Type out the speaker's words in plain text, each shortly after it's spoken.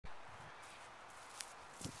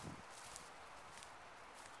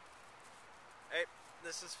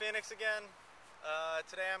this is Phoenix again.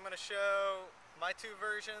 Today I'm going to show my two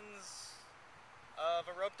versions of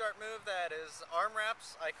a rope dart move that is arm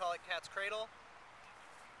wraps. I call it cat's cradle.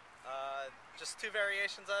 Just two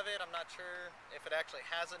variations of it. I'm not sure if it actually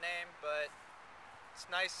has a name, but it's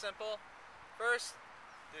nice, simple. First,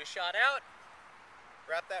 do a shot out,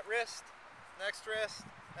 wrap that wrist, next wrist,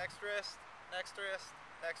 next wrist, next wrist,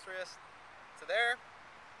 next wrist, to there.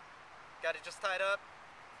 Got it just tied up,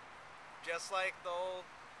 just like the old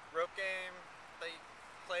rope game that you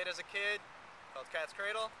played as a kid, called cat's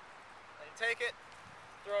cradle. Then you take it,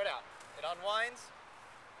 throw it out. It unwinds.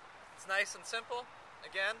 It's nice and simple.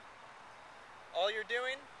 Again, all you're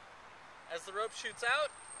doing, as the rope shoots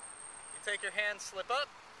out, you take your hand, slip up,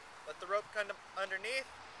 let the rope come underneath.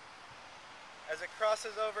 As it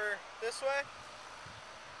crosses over this way,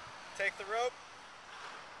 take the rope,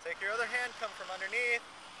 take your other hand, come from underneath,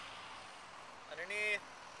 underneath,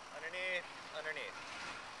 underneath, underneath.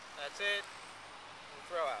 That's it, and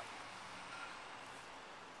throw out.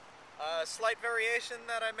 A slight variation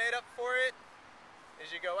that I made up for it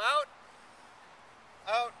is you go out,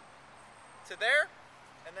 out to there,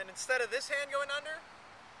 and then instead of this hand going under,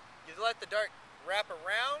 you let the dart wrap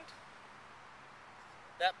around.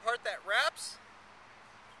 That part that wraps,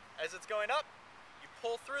 as it's going up, you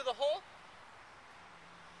pull through the hole.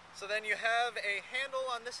 So then you have a handle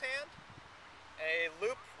on this hand, a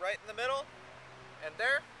loop right in the middle, and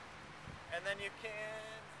there. And then you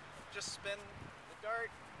can just spin the dart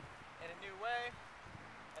in a new way,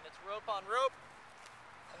 and it's rope on rope,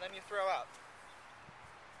 and then you throw out.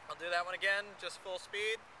 I'll do that one again, just full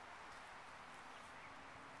speed.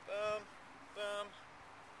 Boom, boom,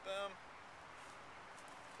 boom.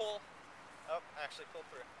 Pull. Oh, actually pull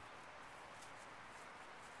through.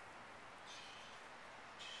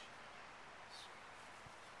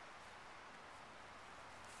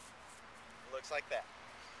 Looks like that.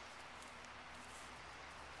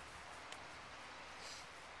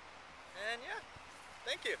 And yeah,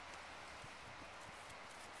 thank you.